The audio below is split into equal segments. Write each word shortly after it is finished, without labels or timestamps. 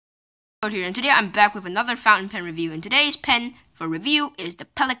Here, and today I'm back with another fountain pen review, and today's pen for review is the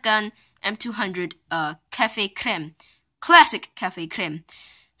Pelikan M200 Cafe Creme, classic Cafe Creme.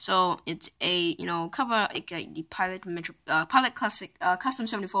 So it's a cover like the Pilot Classic Custom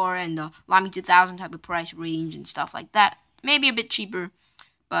 74 and the Lamy 2000 type of price range and stuff like that. Maybe a bit cheaper,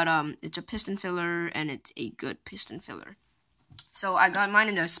 but it's a piston filler and it's a good piston filler. So I got mine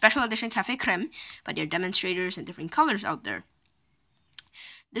in the special edition Cafe Creme, but there are demonstrators and different colors out there.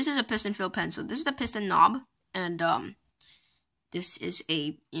 This is a piston fill pen, so this is the piston knob, and this is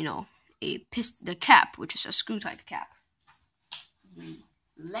the cap, which is a screw type cap. The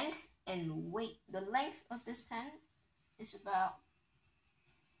length and weight, the length of this pen is about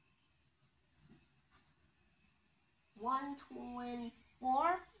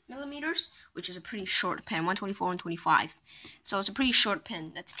 124 millimeters, which is a pretty short pen, 124 and 25. So it's a pretty short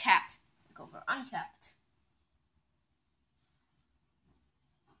pen that's capped. Go for uncapped.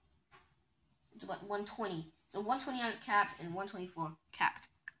 It's about 120. So 120 uncapped and 124 capped.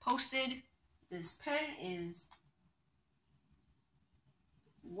 Posted, this pen is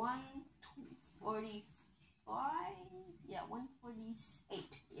 145. Yeah,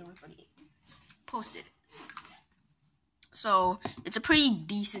 148. Yeah, 148. Posted. So it's a pretty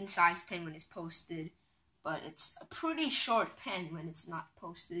decent sized pen when it's posted, but it's a pretty short pen when it's not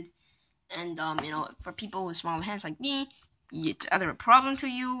posted. And for people with small hands like me, it's either a problem to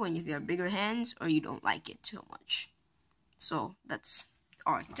you when you have bigger hands, or you don't like it too much. So that's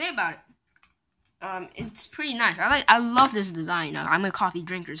all I can say about it. It's pretty nice. I love this design. I'm a coffee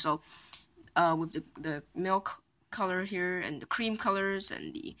drinker, so with the milk color here and the cream colors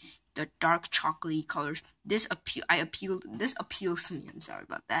and the dark chocolate colors, this appeals to me. I'm sorry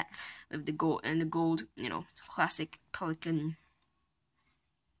about that. With the gold, classic Pelikan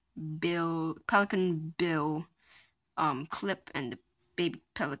bill clip and the baby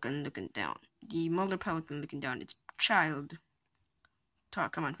pelican looking down. The mother pelican looking down. Its child.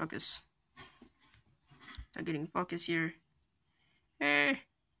 Come on, focus. Not getting focus here.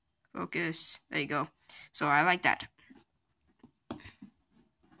 Focus. There you go. So I like that.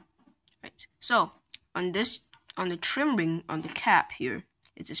 Right. So on the trim ring on the cap here,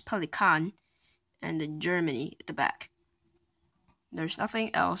 it says Pelikan and the Germany at the back. There's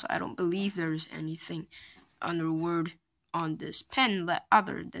nothing else. I don't believe there's anything other word on this pen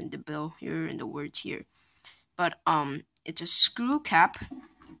other than the bill here and the words here. But it's a screw cap,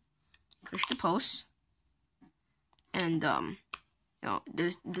 push to post, and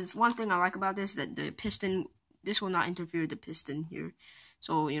there's one thing I like about this, that the piston, this will not interfere with the piston here.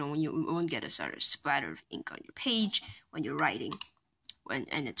 So when you won't get a sort of splatter of ink on your page when you're writing,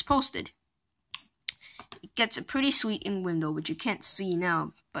 and it's posted. It gets a pretty sweet ink window, which you can't see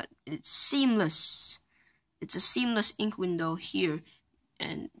now, but it's seamless. It's a seamless ink window here,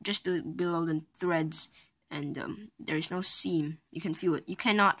 and just below the threads, and there is no seam. You can feel it. You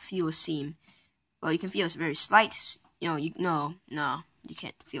cannot feel a seam. Well, you can feel a very slight. No, you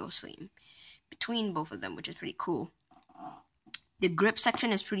can't feel a seam between both of them, which is pretty cool. The grip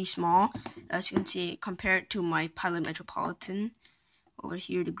section is pretty small, as you can see, compared to my Pilot Metropolitan. Over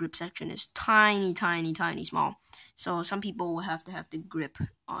here, the grip section is tiny, tiny, tiny small. So some people will have to have the grip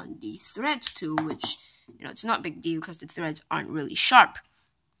on the threads too, which, it's not a big deal because the threads aren't really sharp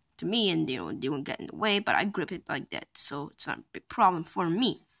to me, and they won't get in the way, but I grip it like that, so it's not a big problem for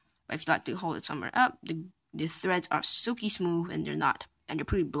me. But if you like to hold it somewhere up, the threads are silky smooth, and they're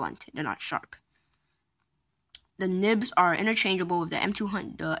pretty blunt. They're not sharp. The nibs are interchangeable with the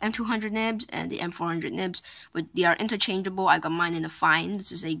M200 nibs and the M400 nibs, but they are interchangeable. I got mine in a fine.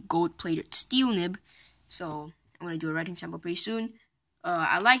 This is a gold-plated steel nib, so I'm gonna do a writing sample pretty soon.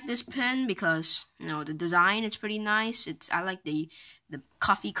 I like this pen because the design is pretty nice. I like the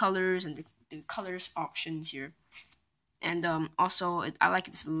coffee colors and the colors options here, and also I like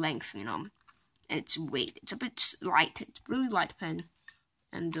its length, and its weight. It's a bit light. It's a really light pen.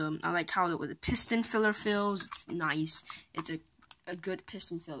 And I like how the piston filler feels. It's nice. It's a good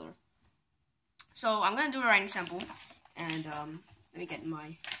piston filler. So I'm gonna do a writing sample, and let me get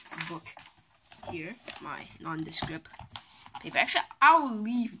my book here, my nondescript paper. Actually, I'll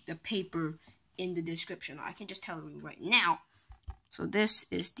leave the paper in the description. I can just tell you right now. So this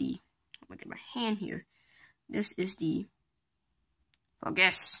is the. I'm gonna get my hand here. This is the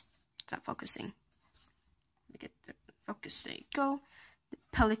focus. It's not focusing. Let me get the focus. There you go. The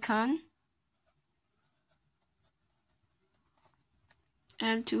Pelikan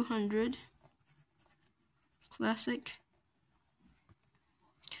M200 Classic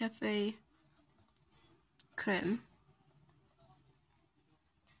Cafe Creme.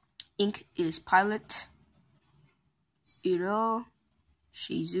 Ink is Pilot Iro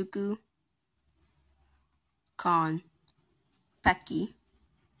Shizuku Con, Pecky.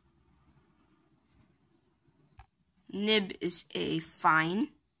 Nib is a fine,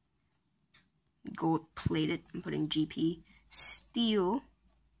 gold plated. I'm putting GP. Steel,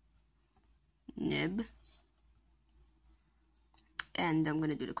 nib. And I'm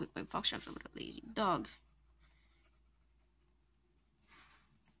gonna do the quick white fox straps over the lazy dog.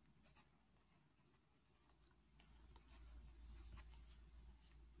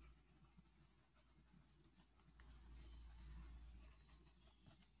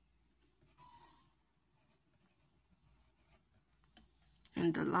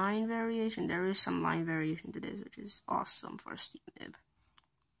 And the line variation, there is some line variation to this, which is awesome for a steep nib.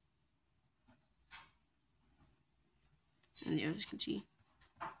 And as you can see,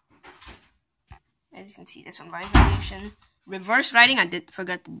 there's some line variation. Reverse writing, I did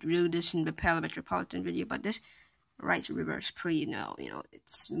forget to do this in the Metropolitan video, but this writes reverse pretty, you know,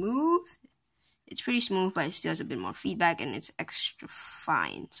 it's smooth. It's pretty smooth, but it still has a bit more feedback, and it's extra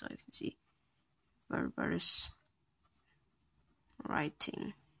fine. So you can see reverse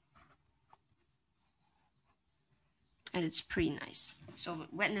writing, and it's pretty nice. So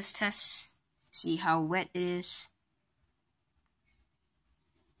wetness tests, see how wet it is.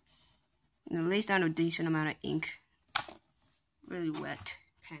 And it lays down a decent amount of ink. Really wet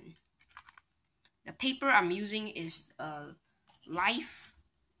pen. The paper I'm using is Life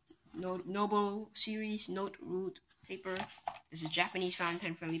Noble Series Note Root paper. This is Japanese fountain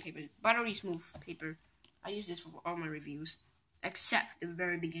pen friendly paper. Buttery smooth paper. I use this for all my reviews, except the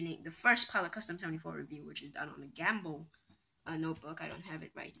very beginning, the first Pilot Custom 74 review, which is done on a Gamble notebook. I don't have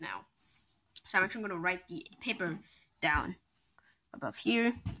it right now. So I'm actually going to write the paper down above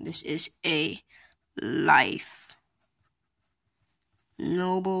here. This is a Life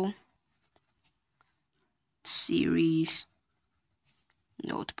Noble Series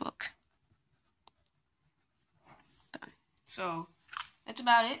notebook. Done. So that's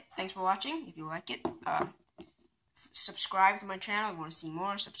about it. Thanks for watching. If you like it, subscribe to my channel. If you want to see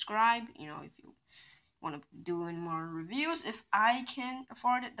more, subscribe. You know, if you want to do any more reviews, if I can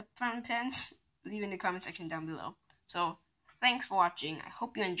afford it, the fountain pens, leave in the comment section down below. So thanks for watching. I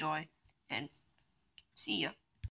hope you enjoy, and see ya.